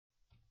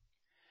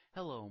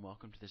Hello and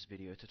welcome to this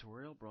video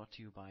tutorial brought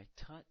to you by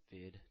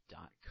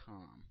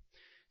tutvid.com.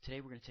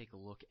 Today we're going to take a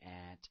look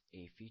at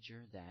a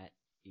feature that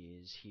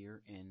is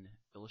here in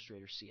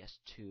Illustrator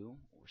CS2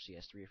 or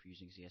CS3 if you're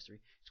using CS3.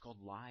 It's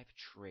called Live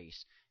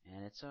Trace,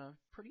 and it's a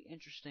pretty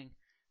interesting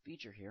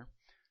feature here.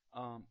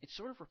 It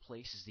sort of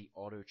replaces the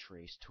auto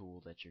trace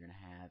tool that you're going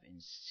to have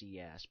in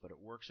CS, but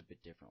it works a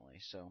bit differently.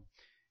 So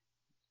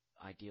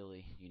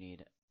ideally you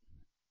need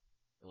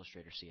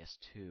Illustrator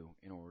CS2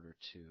 in order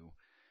to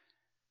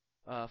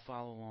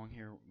follow along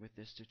here with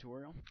this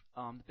tutorial.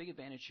 The big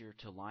advantage here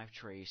to Live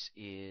Trace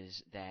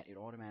is that it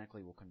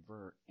automatically will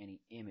convert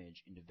any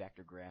image into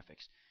vector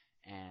graphics,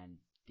 and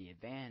the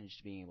advantage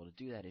to being able to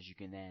do that is you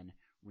can then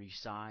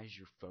resize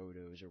your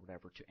photos or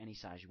whatever to any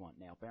size you want.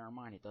 Now bear in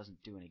mind it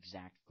doesn't do an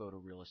exact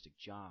photorealistic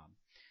job,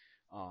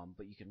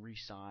 but you can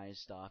resize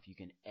stuff, you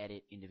can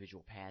edit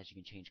individual paths, you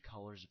can change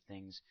colors of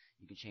things,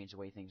 you can change the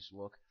way things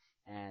look,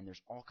 and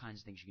there's all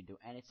kinds of things you can do.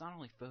 And it's not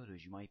only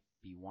photos, you might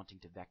be wanting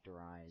to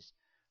vectorize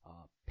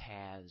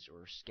paths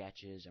or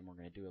sketches, and we're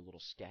going to do a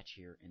little sketch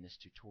here in this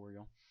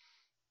tutorial.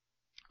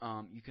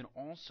 You can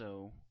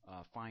also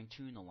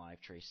fine-tune the Live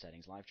Trace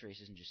settings. Live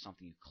Trace isn't just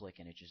something you click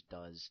and it just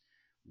does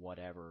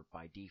whatever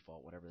by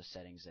default, whatever the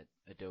settings that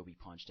Adobe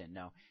punched in.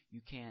 No,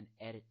 you can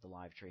edit the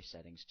Live Trace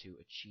settings to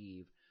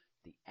achieve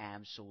the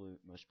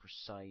absolute most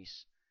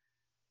precise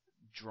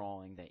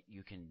drawing that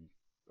you can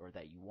or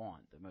that you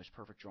want, the most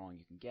perfect drawing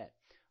you can get.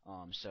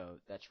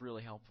 So that's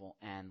really helpful.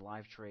 And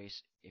Live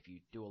Trace, if you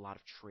do a lot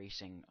of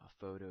tracing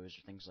photos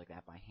or things like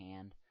that by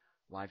hand,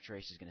 Live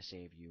Trace is going to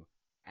save you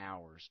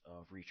hours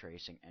of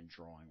retracing and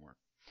drawing work.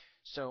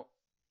 So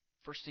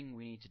first thing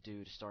we need to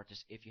do to start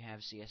this, if you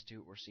have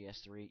CS2 or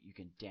CS3, you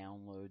can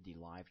download the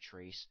Live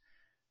Trace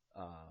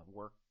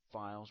work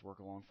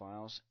along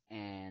files,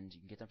 and you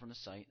can get them from the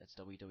site. That's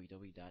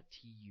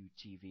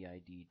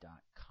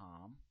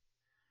www.tutvid.com.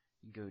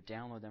 You can go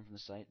download them from the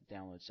site,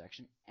 download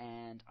section,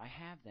 and I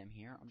have them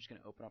here. I'm just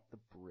going to open up the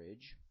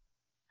bridge,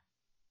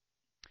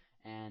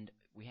 and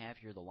we have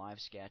here the Live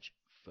Sketch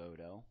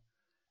photo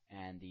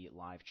and the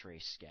Live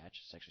Trace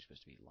sketch. It's actually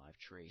supposed to be Live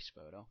Trace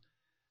photo,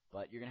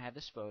 but you're going to have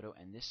this photo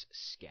and this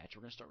sketch.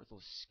 We're going to start with a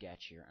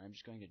sketch here, and I'm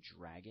just going to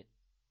drag it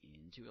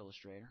into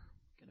Illustrator.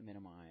 I'm going to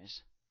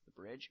minimize the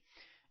bridge,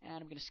 and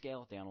I'm going to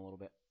scale it down a little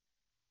bit.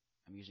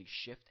 I'm using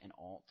Shift and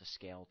Alt to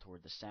scale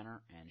toward the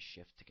center and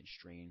Shift to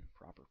constrain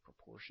proper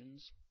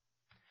proportions.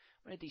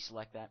 I'm going to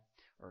deselect that,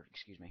 or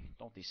excuse me,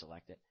 don't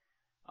deselect it.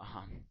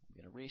 I'm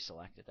going to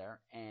reselect it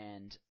there,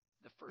 and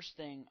the first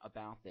thing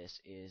about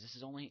this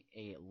is only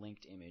a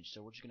linked image,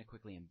 so we're just going to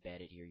quickly embed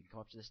it here. You can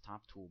come up to this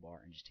top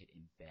toolbar and just hit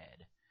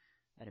Embed.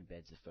 That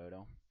embeds the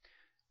photo.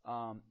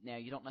 Now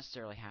you don't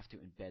necessarily have to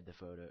embed the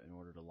photo in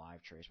order to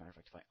Live Trace. Matter of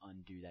fact, if I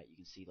undo that, you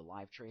can see the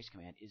Live Trace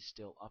command is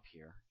still up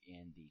here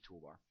in the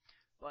toolbar.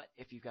 But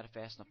if you've got a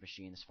fast enough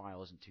machine, this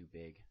file isn't too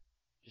big.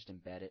 Just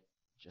embed it,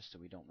 just so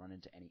we don't run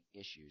into any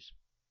issues.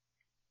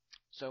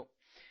 So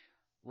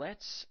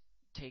let's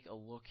take a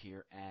look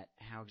here at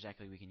how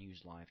exactly we can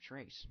use Live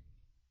Trace.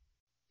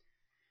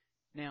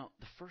 Now,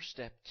 the first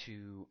step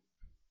to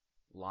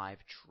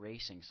live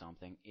tracing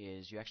something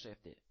is you actually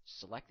have to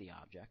select the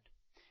object,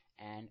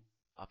 and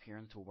up here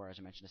in the toolbar, as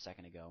I mentioned a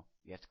second ago,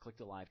 you have to click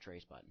the Live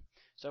Trace button.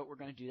 So we're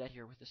going to do that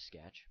here with the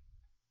sketch,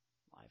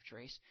 Live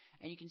Trace,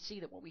 and you can see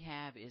that what we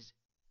have is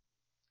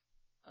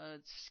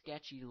a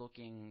sketchy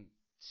looking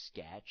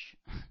sketch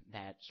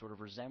that sort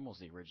of resembles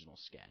the original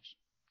sketch.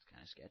 It's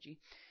kind of sketchy.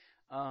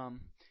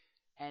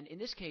 And in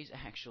this case,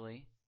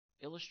 actually,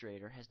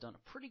 Illustrator has done a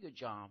pretty good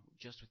job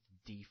just with the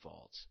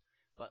defaults.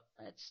 But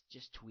let's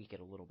just tweak it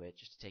a little bit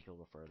just to take it a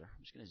little further.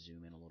 I'm just going to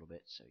zoom in a little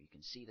bit so you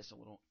can see this a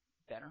little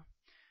better.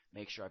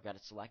 Make sure I've got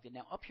it selected.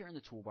 Now up here in the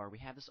toolbar we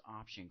have this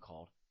option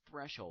called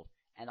Threshold.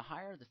 And the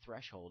higher the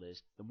threshold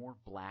is, the more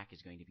black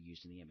is going to be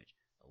used in the image.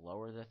 The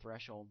lower the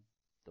threshold,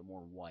 the more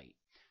white.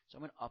 So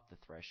I'm going to up the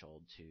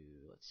threshold to,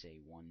 let's say,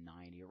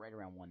 190, or right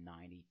around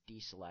 190,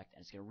 deselect,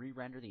 and it's going to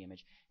re-render the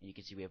image, and you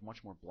can see we have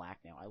much more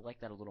black now. I like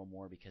that a little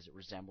more because it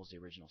resembles the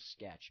original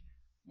sketch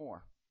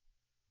more.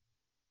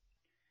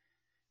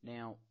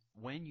 Now,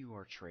 when you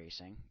are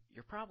tracing,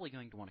 you're probably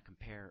going to want to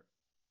compare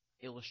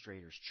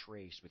Illustrator's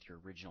trace with your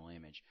original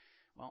image.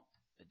 Well,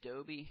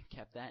 Adobe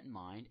kept that in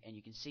mind, and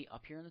you can see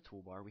up here in the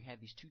toolbar we have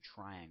these two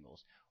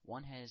triangles.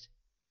 One has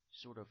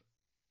sort of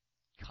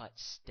cut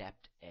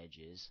stepped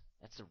edges,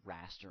 that's the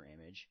raster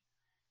image,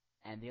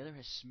 and the other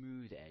has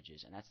smooth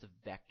edges, and that's the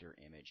vector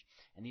image.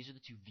 And these are the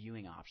two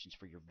viewing options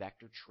for your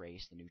vector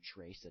trace, the new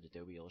trace that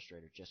Adobe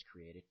Illustrator just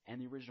created, and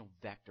the original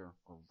vector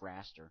or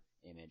raster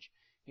image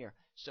here.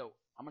 So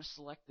I'm going to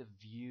select the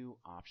view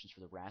options for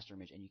the raster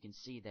image, and you can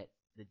see that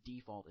the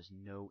default is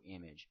no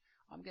image.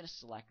 I'm going to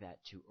select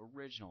that to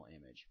original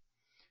image.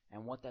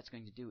 And what that's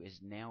going to do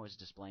is now is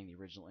displaying the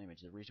original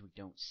image. The reason we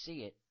don't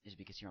see it is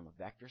because here on the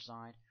vector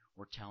side,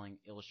 we're telling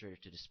Illustrator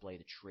to display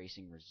the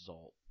tracing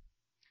result.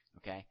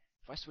 Okay?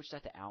 If I switch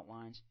that to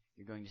outlines,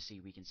 you're going to see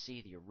we can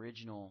see the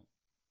original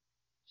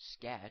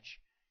sketch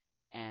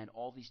and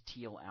all these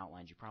teal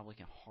outlines. You probably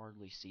can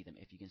hardly see them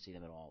if you can see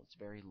them at all. It's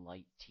very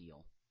light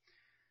teal.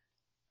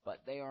 but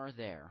they are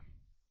there.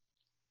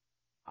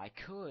 I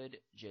could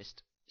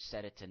just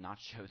set it to not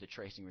show the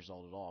tracing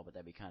result at all, but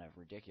that'd be kind of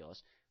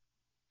ridiculous.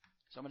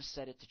 So I'm going to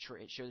set it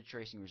to show the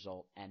tracing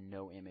result and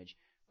no image,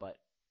 but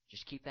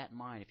just keep that in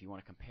mind if you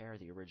want to compare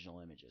the original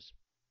images.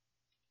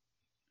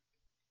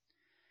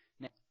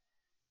 Now,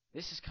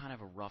 this is kind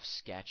of a rough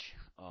sketch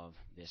of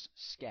this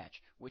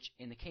sketch, which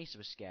in the case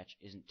of a sketch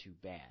isn't too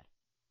bad.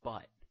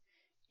 But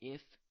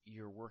if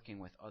you're working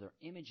with other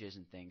images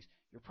and things,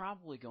 you're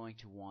probably going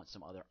to want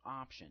some other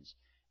options.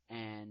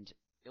 And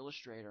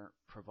Illustrator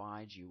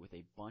provides you with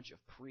a bunch of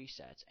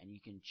presets, and you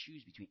can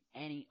choose between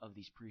any of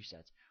these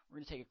presets. We're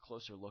going to take a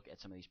closer look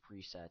at some of these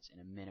presets in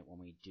a minute when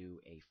we do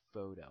a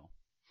photo.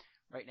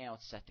 Right now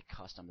it's set to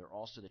custom. There are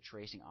also the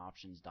tracing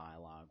options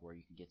dialog where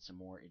you can get some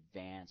more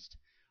advanced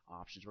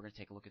options. We're going to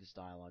take a look at this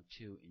dialog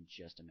too in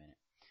just a minute.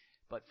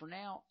 But for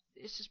now,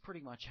 this is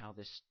pretty much how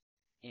this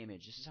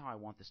image, this is how I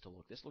want this to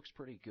look. This looks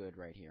pretty good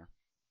right here.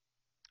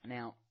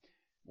 Now,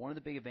 one of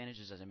the big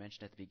advantages, as I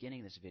mentioned at the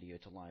beginning of this video,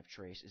 to Live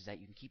Trace is that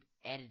you can keep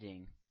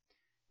editing,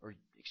 or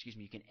excuse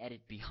me, you can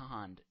edit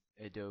beyond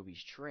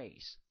Adobe's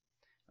Trace.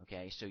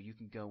 Okay, so you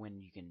can go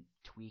in, you can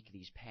tweak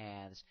these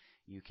paths,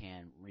 you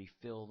can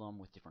refill them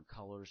with different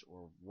colors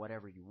or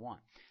whatever you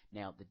want.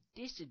 Now, the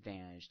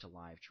disadvantage to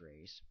Live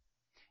Trace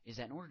is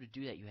that in order to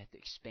do that, you have to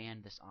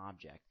expand this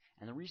object.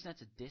 And the reason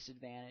that's a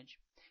disadvantage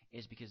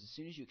is because as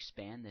soon as you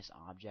expand this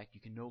object,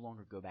 you can no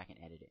longer go back and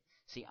edit it.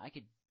 See, I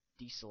could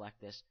deselect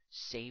this,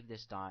 save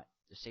this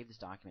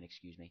document,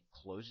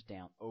 close it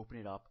down, open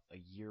it up a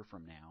year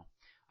from now.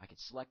 I could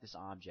select this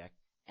object,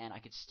 and I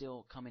could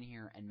still come in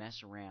here and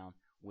mess around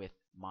with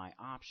my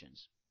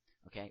options.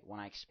 Okay, when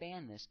I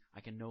expand this,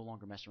 I can no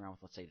longer mess around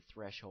with, let's say, the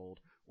threshold,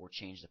 or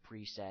change the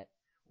preset,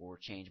 or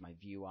change my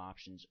view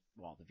options.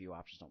 Well, the view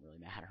options don't really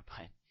matter,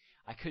 but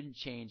I couldn't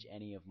change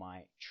any of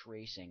my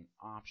tracing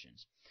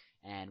options.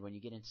 And when you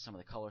get into some of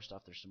the color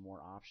stuff, there's some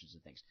more options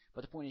and things.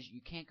 But the point is,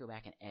 you can't go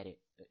back and edit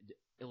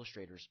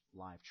Illustrator's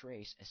Live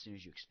Trace as soon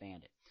as you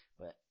expand it.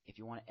 But if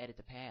you want to edit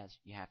the paths,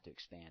 you have to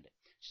expand it.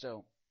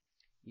 So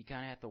you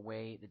kind of have to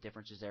weigh the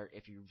differences there.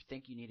 If you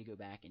think you need to go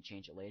back and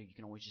change it later, you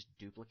can always just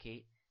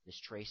duplicate this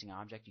tracing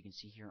object. You can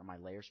see here on my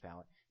layers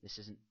palette, this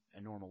isn't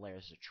a normal layer,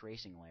 this is a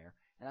tracing layer.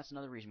 And that's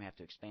another reason we have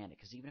to expand it,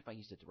 because even if I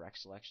use the direct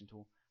selection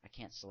tool, I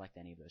can't select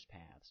any of those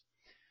paths.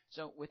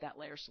 So with that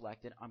layer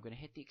selected, I'm going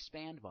to hit the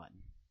expand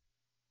button.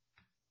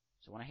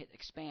 So when I hit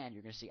expand,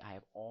 you're going to see I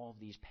have all of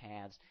these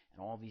paths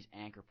and all of these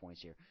anchor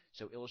points here.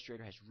 So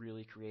Illustrator has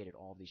really created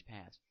all of these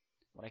paths.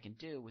 What I can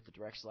do with the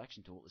direct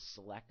selection tool is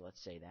select,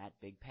 let's say, that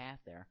big path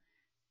there,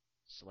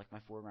 select my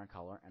foreground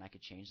color, and I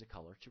could change the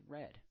color to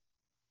red.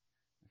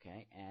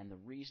 Okay, and the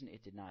reason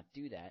it did not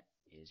do that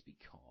is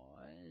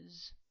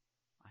because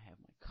I have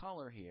my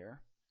color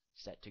here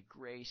set to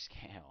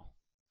grayscale.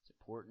 It's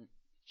important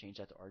to change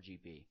that to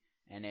RGB.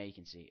 And now you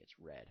can see it's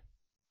red.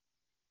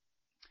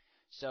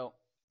 So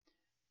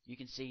you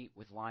can see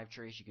with Live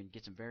Trace you can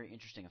get some very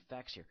interesting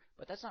effects here.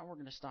 But that's not where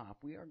we're going to stop.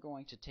 We are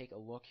going to take a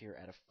look here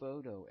at a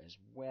photo as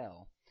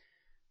well.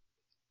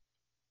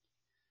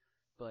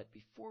 But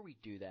before we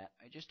do that,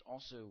 I just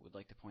also would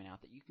like to point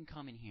out that you can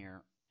come in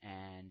here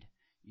and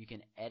you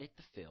can edit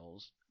the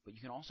fills, but you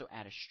can also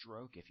add a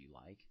stroke if you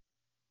like.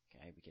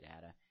 Okay, we could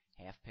add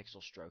a half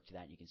pixel stroke to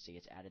that, and you can see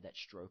it's added that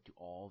stroke to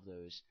all of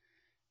those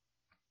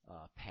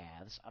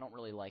paths. I don't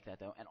really like that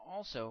though. And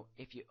also,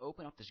 if you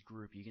open up this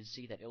group, you can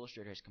see that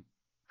Illustrator has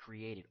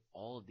created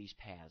all of these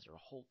paths. There are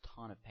a whole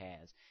ton of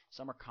paths.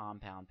 Some are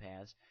compound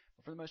paths,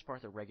 but for the most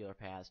part they're regular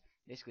paths.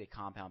 Basically a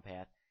compound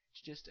path,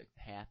 it's just a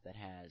path that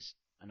has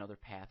another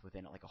path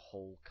within it, like a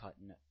hole cut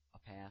in a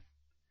path.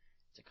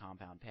 It's a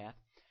compound path.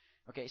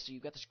 Okay, so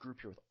you've got this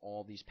group here with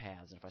all these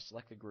paths, and if I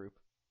select the group,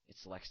 it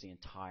selects the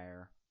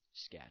entire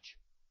sketch.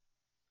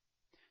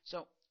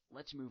 So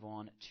let's move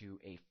on to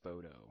a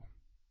photo.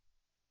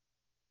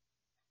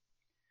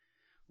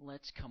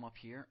 Let's come up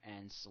here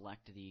and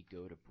select the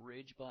Go to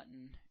Bridge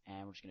button,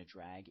 and we're just going to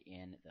drag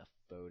in the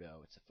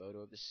photo. It's a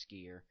photo of the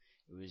skier.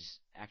 It was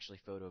actually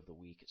photo of the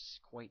week. It's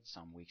quite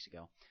some weeks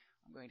ago.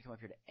 I'm going to come up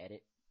here to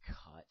Edit,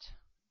 Cut,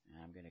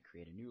 and I'm going to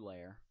create a new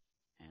layer,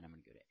 and I'm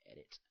going to go to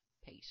Edit,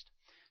 Paste.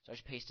 So I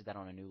just pasted that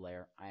on a new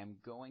layer. I am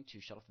going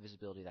to shut off the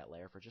visibility of that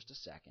layer for just a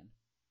second.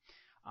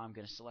 I'm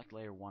going to select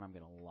layer 1. I'm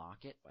going to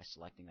lock it by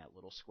selecting that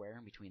little square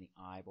in between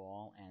the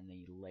eyeball and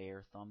the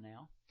layer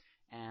thumbnail,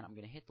 and I'm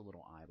going to hit the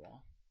little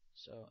eyeball.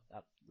 So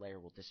that layer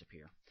will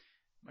disappear.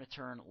 I'm going to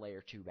turn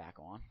layer 2 back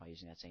on by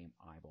using that same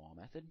eyeball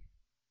method.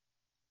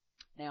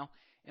 Now,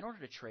 in order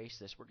to trace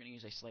this, we're going to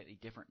use a slightly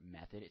different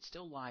method. It's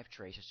still Live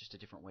Trace, it's just a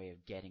different way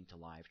of getting to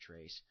Live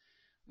Trace.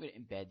 I'm going to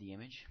embed the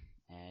image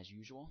as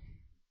usual,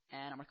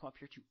 and I'm going to come up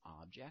here to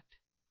Object,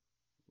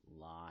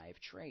 Live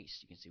Trace.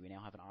 You can see we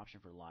now have an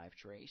option for Live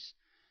Trace,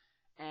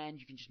 and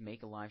you can just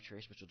make a Live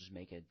Trace, which will just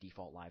make a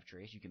default Live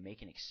Trace. You can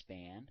make an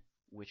expand,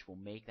 which will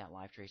make that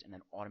Live Trace and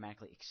then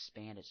automatically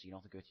expand it, so you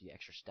don't have to go through the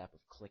extra step of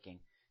clicking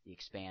the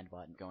expand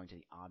button, going to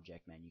the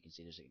object menu. You can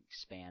see there's an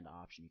expand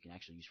option you can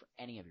actually use for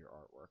any of your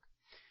artwork.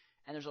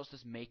 And there's also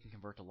this make and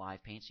convert to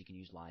live paint, so you can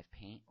use live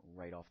paint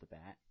right off the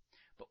bat.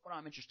 But what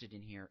I'm interested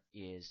in here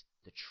is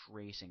the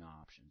tracing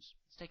options.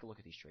 Let's take a look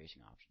at these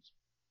tracing options.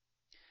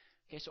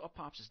 Okay, so up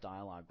pops this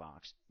dialog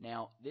box.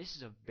 Now, this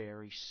is a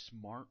very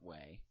smart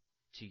way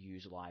to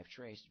use live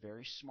trace.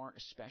 Very smart,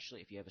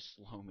 especially if you have a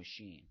slow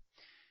machine.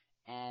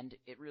 And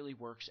it really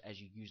works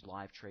as you use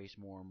live trace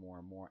more and more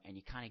and more, and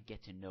you kind of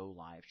get to know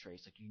live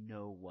trace. Like, you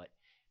know what,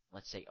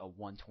 let's say, a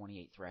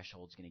 128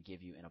 threshold is going to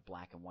give you in a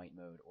black and white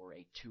mode, or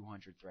a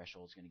 200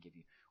 threshold is going to give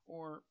you,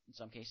 or in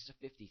some cases a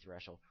 50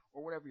 threshold,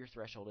 or whatever your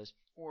threshold is.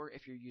 Or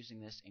if you're using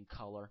this in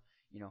color,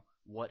 you know,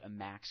 what a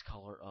max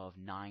color of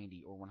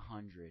 90 or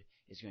 100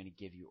 is going to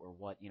give you, or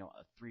what, you know,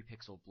 a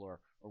 3-pixel blur,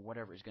 or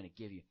whatever is going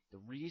to give you. The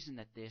reason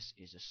that this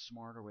is a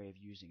smarter way of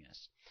using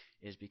this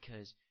is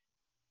because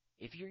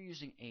if you're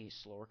using a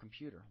slower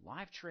computer,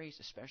 live trace,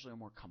 especially on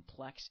more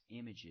complex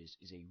images,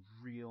 is a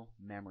real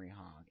memory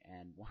hog.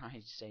 And when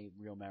I say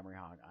real memory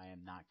hog, I am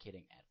not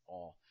kidding at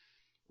all.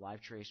 Live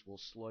trace will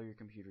slow your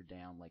computer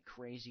down like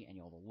crazy, and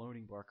you'll have a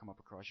loading bar come up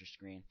across your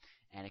screen,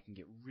 and it can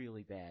get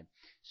really bad.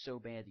 So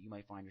bad that you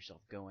might find yourself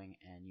going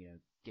and, you know,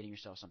 getting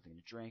yourself something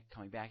to drink,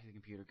 coming back to the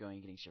computer, going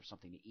and getting yourself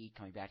something to eat,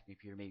 coming back to the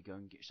computer, maybe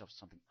going and get yourself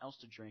something else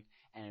to drink,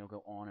 and it'll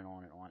go on and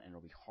on and on, and it'll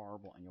be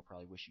horrible, and you'll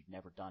probably wish you'd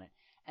never done it.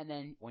 And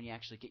then when you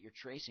actually get your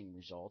tracing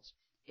results,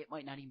 it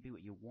might not even be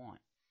what you want.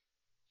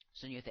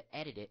 So you have to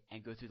edit it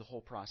and go through the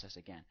whole process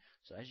again.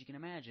 So as you can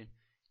imagine,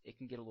 it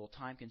can get a little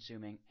time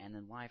consuming, and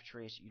then live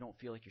trace, you don't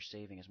feel like you're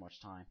saving as much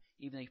time,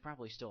 even though you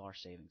probably still are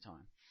saving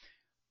time.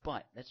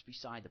 But that's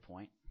beside the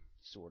point,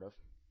 sort of.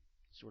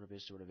 Sort of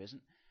is, sort of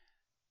isn't.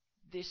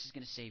 This is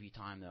going to save you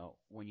time, though,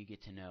 when you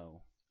get to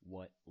know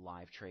what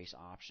live trace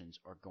options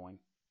are going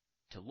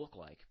to look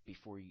like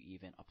before you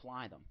even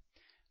apply them.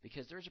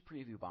 Because there's a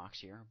preview box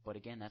here, but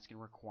again, that's going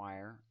to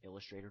require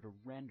Illustrator to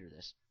render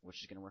this, which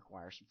is going to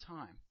require some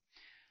time.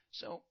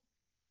 So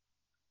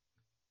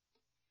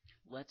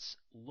let's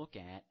look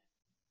at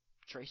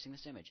tracing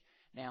this image.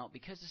 Now,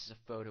 because this is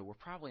a photo, we're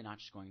probably not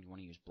just going to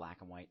want to use black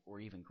and white or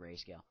even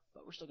grayscale,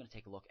 but we're still going to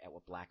take a look at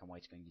what black and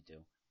white is going to do.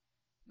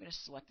 I'm going to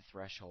select a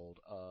threshold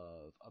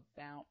of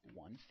about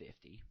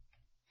 150.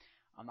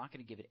 I'm not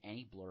going to give it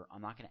any blur.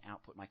 I'm not going to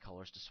output my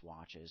colors to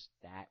swatches.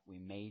 That we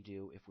may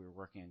do if we were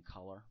working in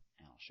color,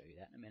 and I'll show you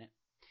that in a minute.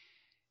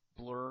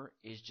 Blur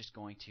is just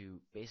going to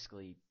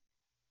basically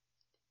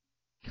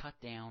cut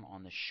down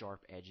on the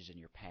sharp edges in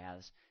your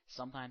paths.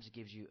 Sometimes it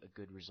gives you a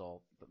good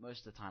result, but most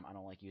of the time I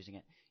don't like using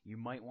it. You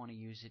might want to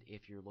use it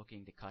if you're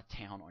looking to cut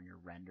down on your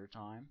render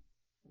time,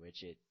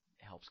 which it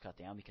helps cut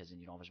down because then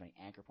you don't have as many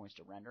anchor points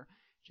to render.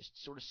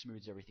 Just sort of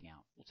smooths everything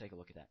out. We'll take a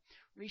look at that.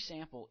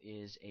 Resample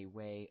is a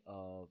way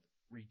of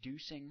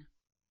reducing,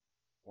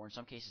 or in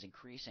some cases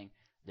increasing,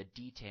 the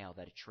detail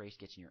that a trace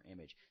gets in your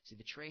image. See,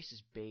 the trace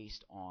is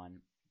based on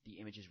the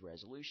image's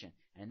resolution,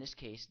 and in this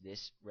case,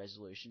 this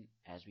resolution,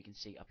 as we can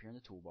see up here in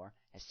the toolbar,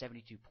 has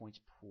 72 points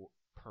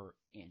per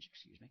inch,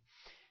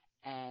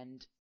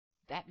 and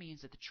that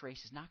means that the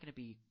trace is not going to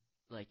be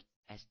like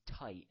as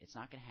tight. It's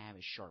not going to have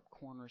as sharp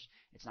corners.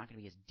 It's not going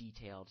to be as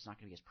detailed. It's not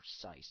going to be as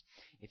precise.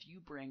 If you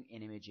bring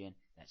an image in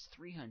that's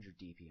 300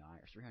 dpi,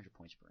 or 300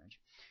 points per inch,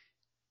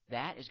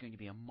 that is going to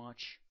be a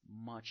much,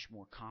 much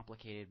more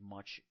complicated,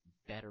 much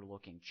better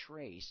looking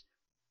trace.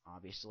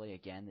 Obviously,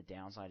 again, the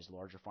downside is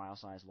larger file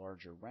size,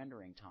 larger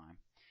rendering time.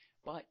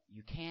 But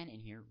you can,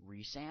 in here,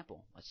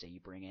 resample. Let's say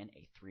you bring in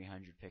a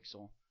 300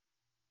 pixel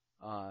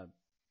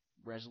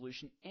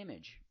resolution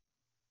image,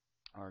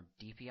 or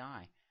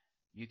DPI.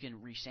 You can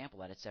resample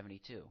that at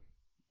 72.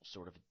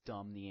 Sort of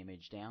dumb the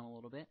image down a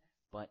little bit,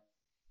 but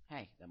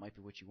hey, that might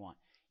be what you want.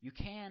 You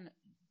can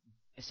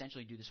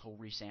essentially do this whole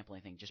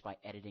resampling thing just by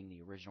editing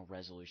the original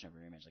resolution of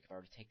your image. Like if I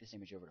were to take this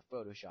image over to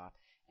Photoshop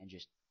and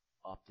just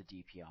up the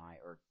DPI,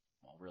 or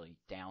well, really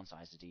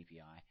downsize the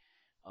DPI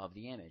of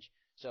the image.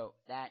 So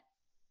that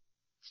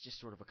it's just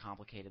sort of a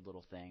complicated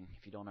little thing.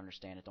 If you don't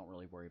understand it, don't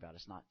really worry about it.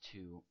 It's not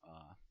too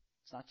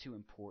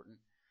important.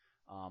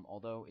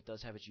 Although it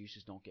does have its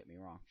uses, don't get me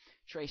wrong.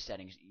 Trace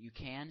settings. You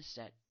can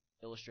set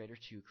Illustrator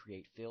to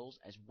create fills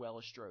as well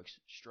as strokes.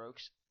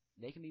 Strokes,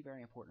 they can be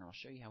very important. I'll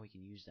show you how we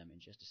can use them in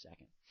just a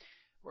second.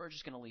 We're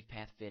just going to leave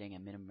path fitting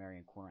and minimum area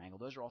and corner angle.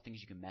 Those are all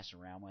things you can mess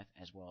around with,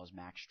 as well as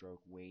max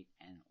stroke, weight,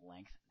 and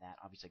length. That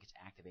obviously gets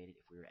activated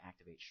if we were to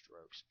activate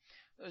strokes.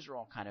 Those are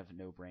all kind of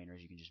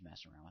no-brainers. You can just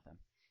mess around with them.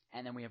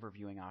 And then we have our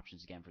viewing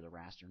options again for the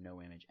raster, no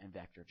image, and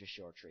vector, just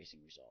show our tracing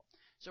result.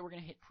 So we're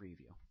going to hit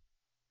preview.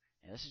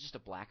 Now this is just a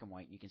black and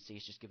white, and you can see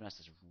it's just giving us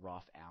this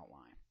rough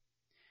outline.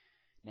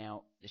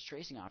 Now, this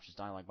tracing options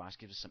dialog box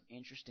gives us some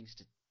interesting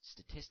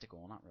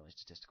statistical, not really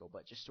statistical,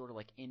 but just sort of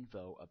like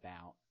info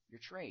about your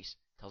trace.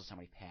 It tells us how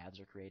many paths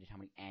are created, how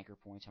many anchor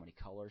points, how many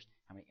colors,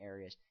 how many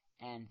areas,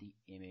 and the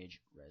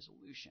image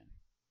resolution.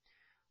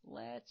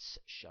 Let's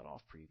shut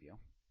off preview.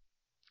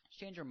 Let's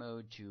change our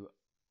mode to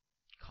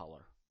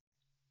color.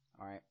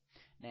 Alright,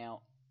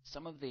 now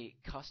some of the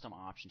custom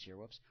options here,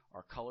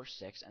 are color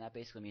 6, and that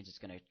basically means it's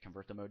going to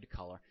convert the mode to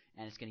color,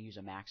 and it's going to use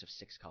a max of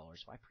 6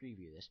 colors. If I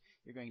preview this,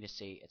 you're going to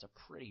see it's a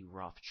pretty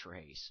rough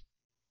trace.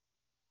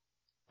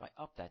 If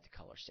I up that to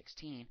color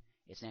 16,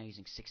 It's now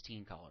using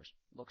 16 colors.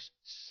 Looks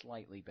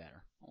slightly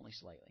better, only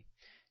slightly.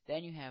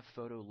 Then you have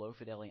photo low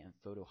fidelity and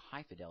photo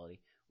high fidelity,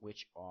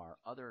 which are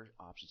other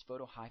options.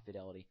 Photo high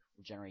fidelity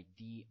will generate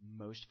the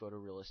most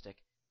photorealistic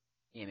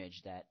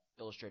image that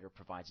Illustrator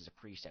provides as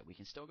a preset. We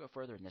can still go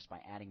further than this by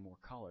adding more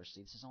colors.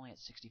 See, this is only at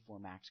 64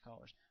 max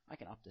colors. I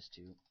can up this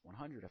to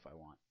 100 if I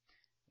want.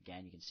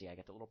 Again, you can see I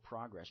get the little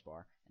progress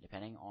bar, and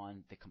depending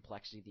on the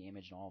complexity of the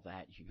image and all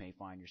that, you may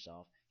find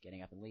yourself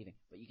getting up and leaving.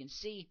 But you can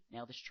see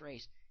now this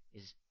trace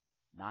is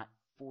not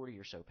 40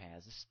 or so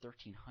paths. This is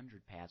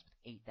 1,300 paths with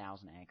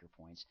 8,000 anchor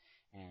points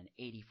and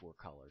 84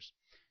 colors.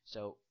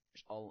 So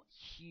there's a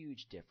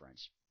huge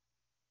difference.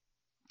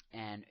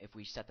 And if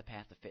we set the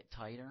path to fit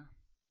tighter,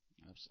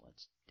 oops,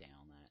 let's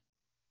down that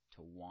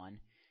to 1,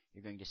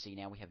 you're going to see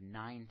now we have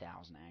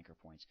 9,000 anchor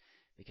points,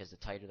 because the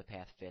tighter the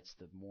path fits,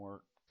 the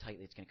more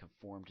tightly it's going to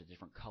conform to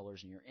different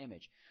colors in your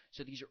image.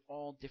 So these are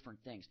all different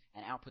things.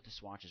 And output to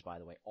swatches, by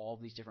the way, all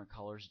these different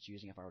colors it's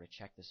using, if I were to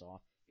check this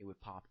off, it would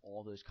pop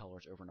all those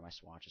colors over into my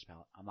swatches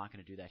palette. I'm not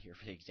going to do that here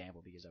for the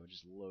example, because I would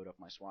just load up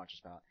my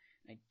swatches palette.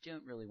 I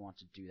don't really want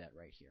to do that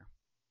right here.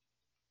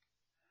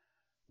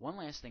 One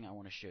last thing I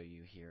want to show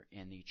you here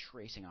in the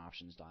tracing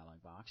options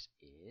dialog box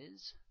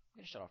is, I'm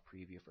going to shut off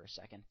preview for a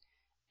second,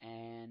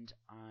 and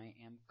I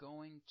am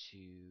going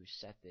to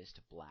set this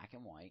to black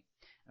and white.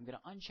 I'm going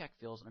to uncheck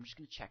fills, and I'm just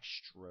going to check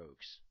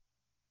strokes.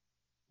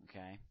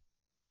 Okay,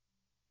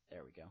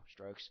 there we go,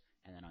 strokes,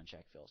 and then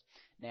uncheck fills.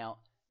 Now,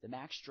 the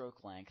max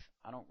stroke length,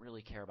 I don't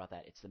really care about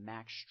that. It's the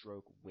max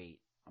stroke weight.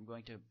 I'm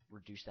going to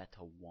reduce that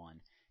to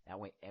 1. That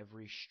way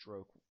every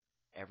stroke,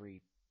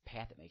 every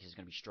path it makes is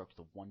going to be stroked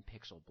to 1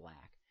 pixel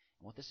black.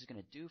 And what this is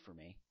going to do for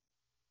me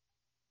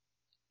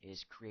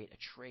is create a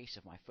trace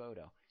of my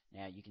photo.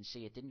 Now you can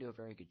see it didn't do a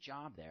very good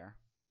job there,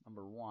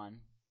 number one,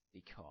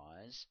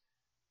 because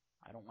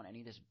I don't want any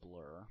of this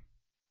blur.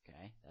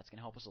 Okay, that's going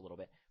to help us a little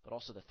bit, but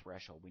also the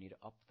threshold. We need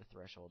to up the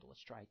threshold.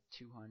 Let's try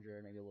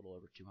 200, maybe a little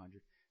over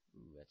 200.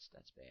 Ooh, that's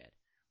bad.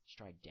 Let's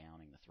try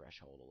downing the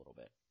threshold a little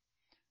bit.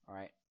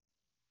 Alright,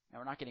 now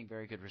we're not getting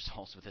very good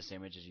results with this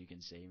image, as you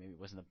can see. Maybe it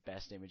wasn't the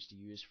best image to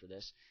use for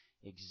this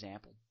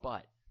example,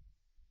 but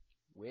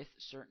with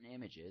certain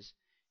images,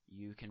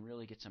 you can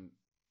really get some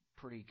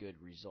pretty good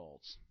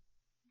results.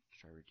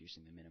 Try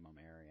reducing the minimum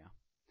area.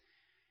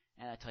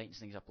 And that tightens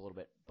things up a little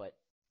bit, but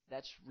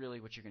that's really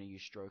what you're going to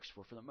use strokes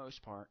for. For the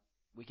most part,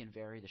 we can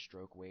vary the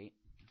stroke weight.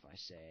 If I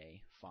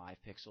say 5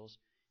 pixels,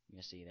 you're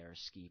going to see there's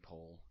a ski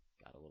pole,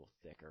 got a little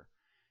thicker,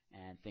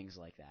 and things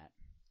like that.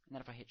 And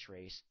then if I hit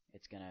trace,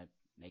 it's going to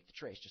make the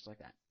trace just like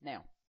that.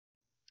 Now,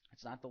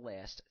 it's not the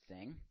last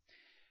thing.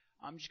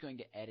 I'm just going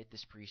to edit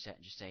this preset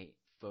and just say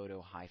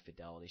photo high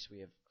fidelity. So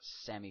we have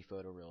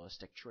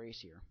semi-photorealistic trace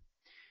here.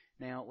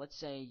 Now, let's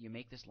say you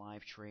make this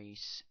live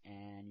trace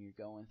and you're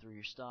going through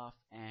your stuff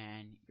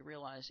and you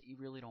realize you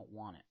really don't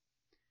want it.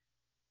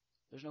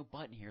 There's no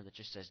button here that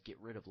just says get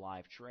rid of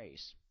live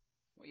trace.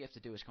 What you have to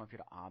do is come up here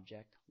to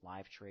Object,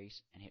 Live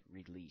Trace, and hit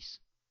Release.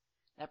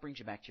 That brings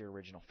you back to your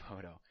original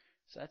photo.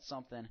 So that's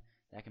something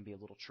that can be a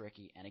little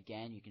tricky. And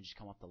again, you can just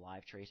come up to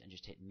Live Trace and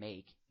just hit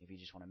Make if you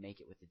just want to make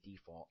it with the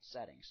default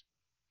settings.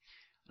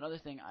 Another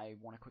thing I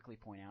want to quickly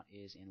point out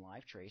is in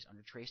Live Trace,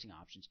 under Tracing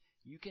Options,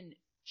 you can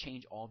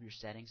change all of your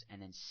settings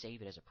and then save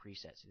it as a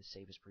preset. See the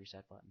Save as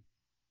Preset button?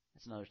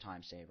 That's another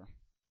time saver.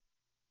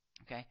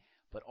 Okay,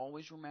 but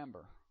always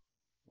remember,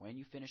 when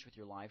you finish with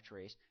your live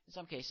trace, in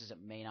some cases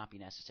it may not be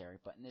necessary,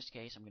 but in this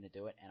case I'm going to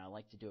do it, and I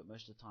like to do it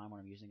most of the time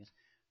when I'm using this.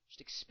 Just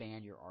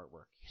expand your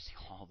artwork. You see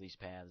all these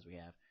paths we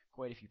have,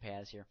 quite a few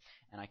paths here,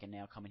 and I can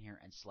now come in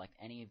here and select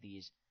any of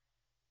these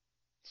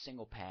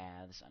single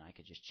paths, and I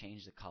could just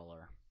change the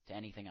color to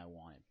anything I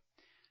wanted.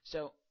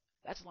 So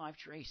that's live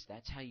trace.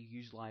 That's how you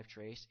use live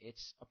trace.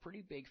 It's a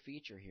pretty big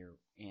feature here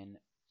in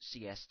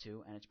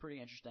CS2, and it's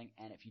pretty interesting,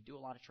 and if you do a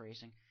lot of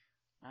tracing,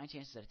 9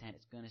 chances out of 10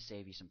 it's going to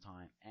save you some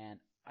time, and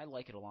I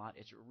like it a lot.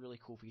 It's a really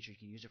cool feature. You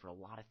can use it for a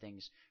lot of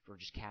things, for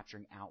just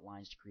capturing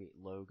outlines to create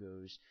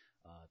logos,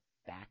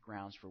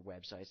 backgrounds for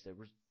websites.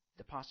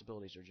 The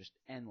possibilities are just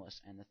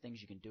endless, and the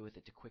things you can do with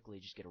it to quickly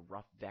just get a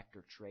rough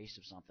vector trace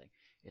of something.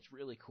 It's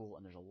really cool,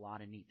 and there's a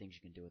lot of neat things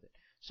you can do with it.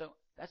 So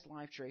that's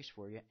live trace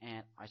for you,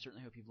 and I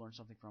certainly hope you've learned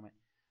something from it.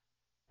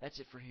 That's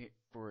it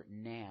for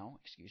now.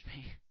 Excuse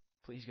me.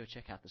 Please go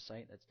check out the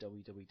site. That's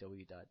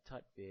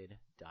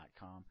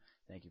www.tutvid.com.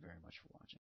 Thank you very much for watching.